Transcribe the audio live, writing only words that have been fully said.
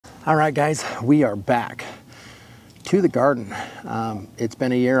All right, guys, we are back to the garden. It's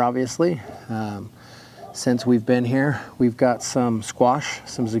been a year, obviously, since we've been here. We've got some squash,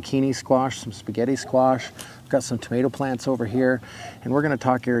 some zucchini squash, some spaghetti squash. We've got some tomato plants over here, and we're going to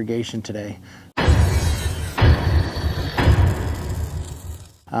talk irrigation today.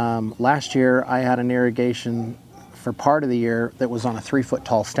 Last year, I had an irrigation for part of the year that was on a 3-foot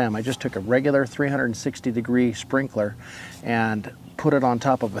tall stem. I just took a regular 360-degree sprinkler and put it on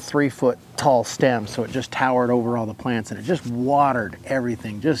top of a 3-foot tall stem, so it just towered over all the plants, and it just watered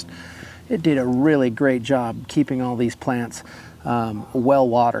everything. It did a really great job keeping all these plants well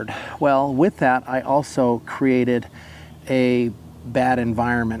watered. Well, with that, I also created a bad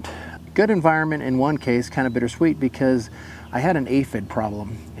environment. Good environment in one case, kind of bittersweet, because I had an aphid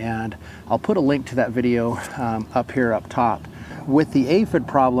problem, and I'll put a link to that video up here up top. With the aphid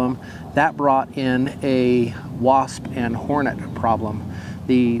problem, that brought in a wasp and hornet problem.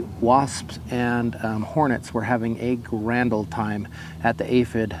 The wasps and hornets were having a grand old time at the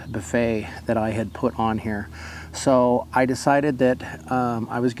aphid buffet that I had put on here. So I decided that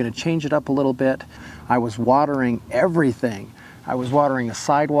I was going to change it up a little bit. I was watering everything. I was watering the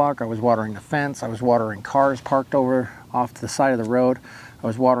sidewalk, I was watering the fence, I was watering cars parked over off to the side of the road. I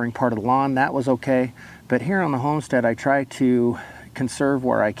was watering part of the lawn, that was okay. But here on the homestead, I try to conserve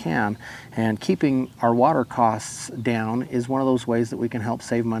where I can, and keeping our water costs down is one of those ways that we can help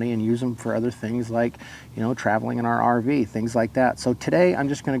save money and use them for other things like, you know, traveling in our RV, things like that. So today I'm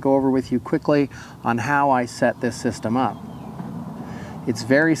just going to go over with you quickly on how I set this system up. It's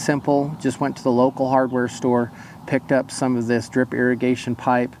very simple. Just went to the local hardware store, picked up some of this drip irrigation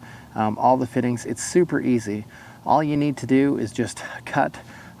pipe, all the fittings. It's super easy. All you need to do is just cut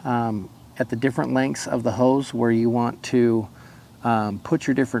at the different lengths of the hose where you want to put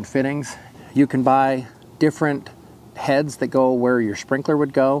your different fittings. You can buy different heads that go where your sprinkler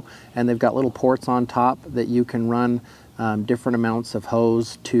would go, and they've got little ports on top that you can run different amounts of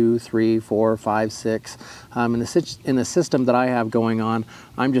hose, 2, 3, 4, 5, 6. In the system that I have going on,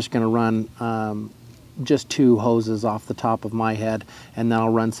 I'm just going to run just 2 hoses off the top of my head, and then I'll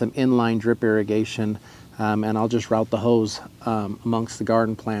run some inline drip irrigation, and I'll just route the hose amongst the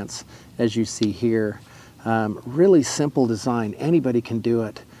garden plants as you see here. Really simple design. Anybody can do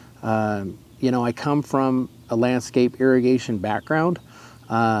it. You know, I come from a landscape irrigation background.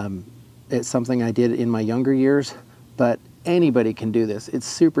 It's something I did in my younger years, but anybody can do this. It's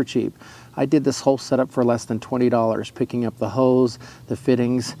super cheap. I did this whole setup for less than $20, picking up the hose, the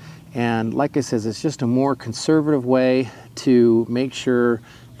fittings, and like I said, it's just a more conservative way to make sure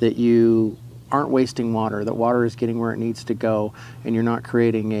that you aren't wasting water, that water is getting where it needs to go, and you're not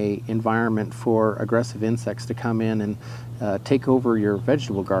creating an environment for aggressive insects to come in and take over your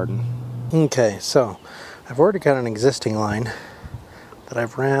vegetable garden. Okay, so I've already got an existing line that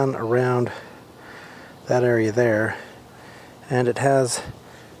I've ran around that area there, and it has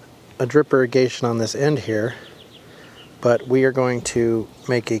a drip irrigation on this end here, but we are going to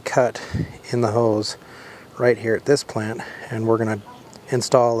make a cut in the hose right here at this plant, and we're going to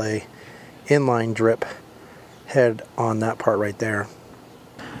install a inline drip head on that part right there.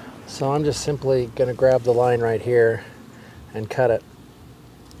 So I'm just simply going to grab the line right here and cut it.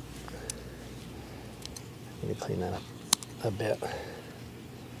 Let me clean that up a bit.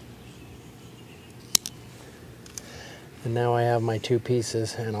 And now I have my 2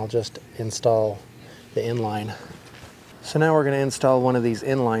 pieces, and I'll just install the inline. So now we're going to install one of these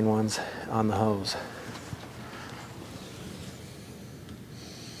inline ones on the hose.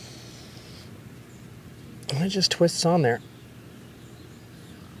 And it just twists on there.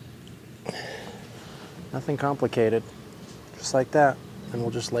 Nothing complicated. Just like that. And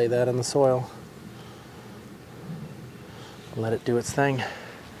we'll just lay that in the soil. Let it do its thing.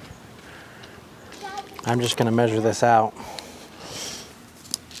 I'm just going to measure this out.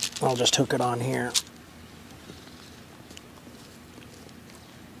 I'll just hook it on here.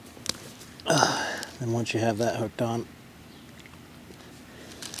 And once you have that hooked on,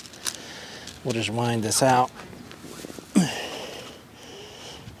 we'll just wind this out.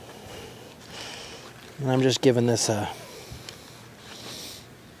 And I'm just giving this a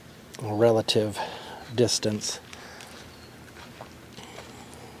relative distance.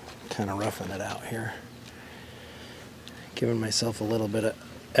 Kind of roughing it out here. Giving myself a little bit of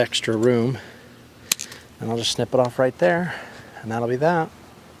extra room. And I'll just snip it off right there, and that'll be that.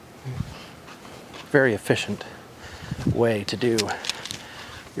 Very efficient way to do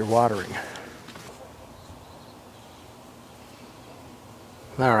your watering.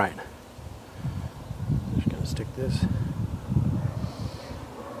 All right, just gonna stick this.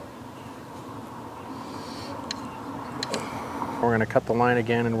 We're going to cut the line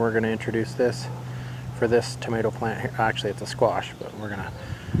again, and we're going to introduce this for this tomato plant here. Actually, it's a squash, but we're going to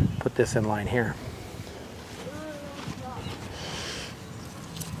put this in line here.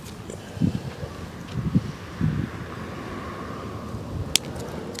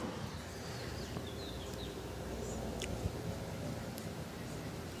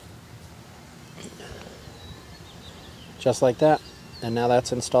 Just like that. And now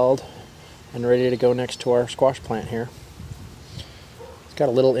that's installed and ready to go next to our squash plant here. It's got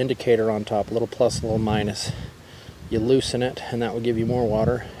a little indicator on top, a little plus, a little minus. You loosen it and that will give you more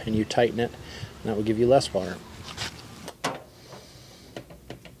water, and you tighten it and that will give you less water.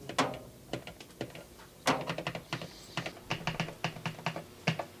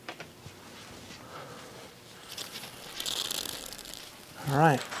 All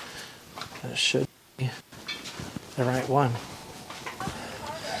right, that should be the right one.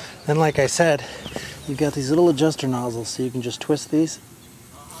 Then, like I said, you've got these little adjuster nozzles, so you can just twist these.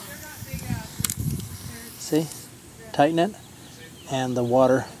 See? Tighten it, and the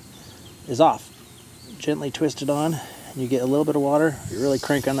water is off. Gently twist it on, and you get a little bit of water. You really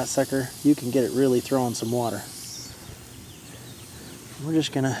crank on that sucker, you can get it really throwing some water. We're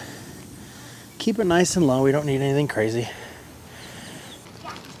just gonna keep it nice and low. We don't need anything crazy.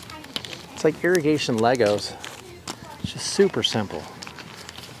 It's like irrigation Legos. It's just super simple.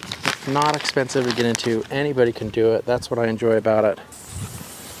 It's not expensive to get into. Anybody can do it. That's what I enjoy about it.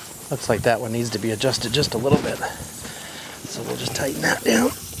 Looks like that one needs to be adjusted just a little bit. So we'll just tighten that down.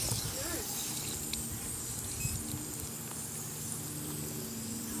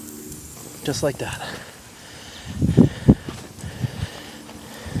 Just like that.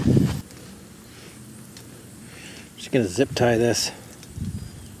 Just gonna zip tie this.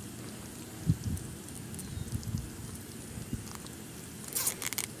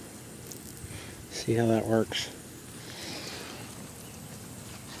 See how that works.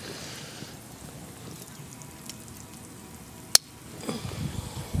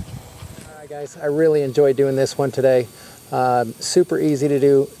 Alright guys, I really enjoyed doing this one today. Super easy to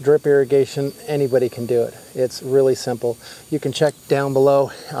do, drip irrigation, anybody can do it. It's really simple. You can check down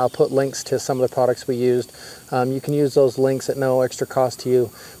below, I'll put links to some of the products we used. You can use those links at no extra cost to you.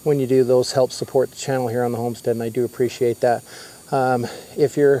 When you do, those help support the channel here on the Homestead, and I do appreciate that.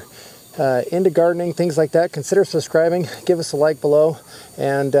 If you're into gardening, things like that, consider subscribing, give us a like below,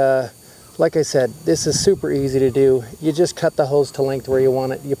 and like I said, this is super easy to do. You just cut the hose to length where you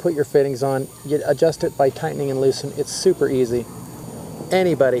want it, you put your fittings on, you adjust it by tightening and loosen. It's super easy.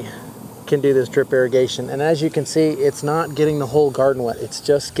 Anybody can do this drip irrigation, and as you can see, it's not getting the whole garden wet, it's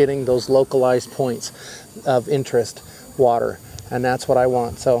just getting those localized points of interest water. And that's what I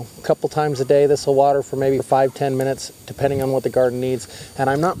want. So a couple times a day, this will water for maybe 5-10 minutes, depending on what the garden needs. And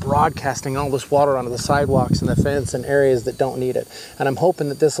I'm not broadcasting all this water onto the sidewalks and the fence and areas that don't need it. And I'm hoping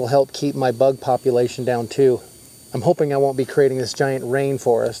that this will help keep my bug population down too. I'm hoping I won't be creating this giant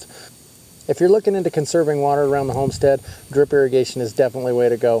rainforest. If you're looking into conserving water around the homestead, drip irrigation is definitely the way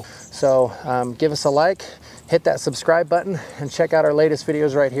to go. So give us a like, hit that subscribe button, and check out our latest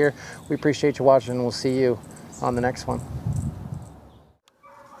videos right here. We appreciate you watching, and we'll see you on the next one.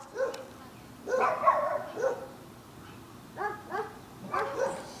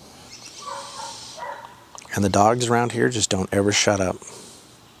 And the dogs around here just don't ever shut up.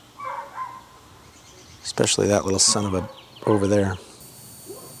 Especially that little son of a over there.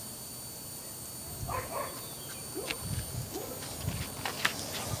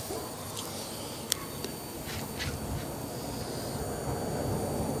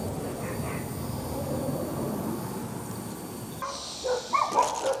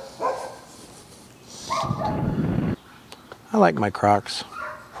 I like my Crocs.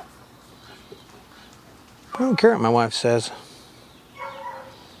 I don't care what my wife says.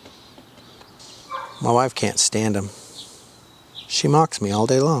 My wife can't stand them. She mocks me all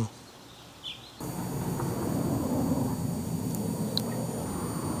day long.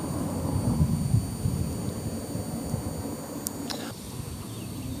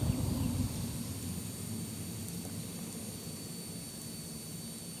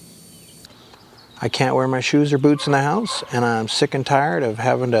 I can't wear my shoes or boots in the house, and I'm sick and tired of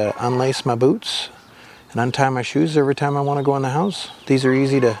having to unlace my boots and untie my shoes every time I want to go in the house. These are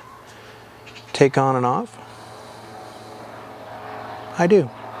easy to take on and off. I do.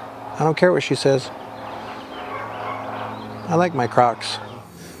 I don't care what she says. I like my Crocs.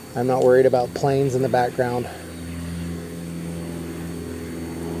 I'm not worried about planes in the background.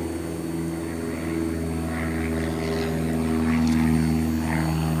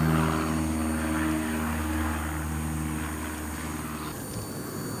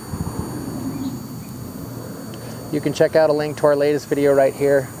 You You can check out a link to our latest video right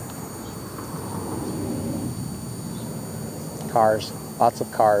here. Cars, lots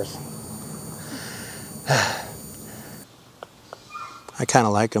of cars. I kind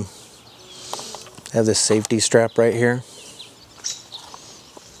of like them. They have this safety strap right here.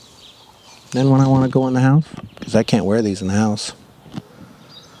 Then when I want to go in the house, because I can't wear these in the house,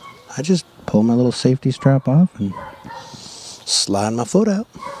 I just pull my little safety strap off and slide my foot out.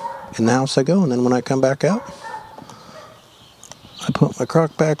 In the house I go, and then when I come back out, I put my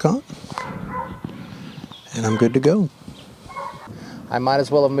Croc back on, and I'm good to go. I might as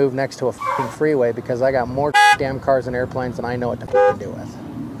well have moved next to a f***ing freeway because I got more damn cars and airplanes than I know what to f***ing do with.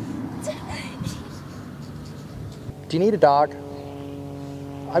 Do you need a dog?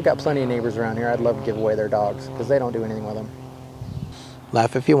 I've got plenty of neighbors around here. I'd love to give away their dogs because they don't do anything with them.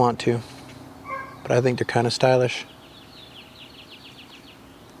 Laugh if you want to, but I think they're kind of stylish.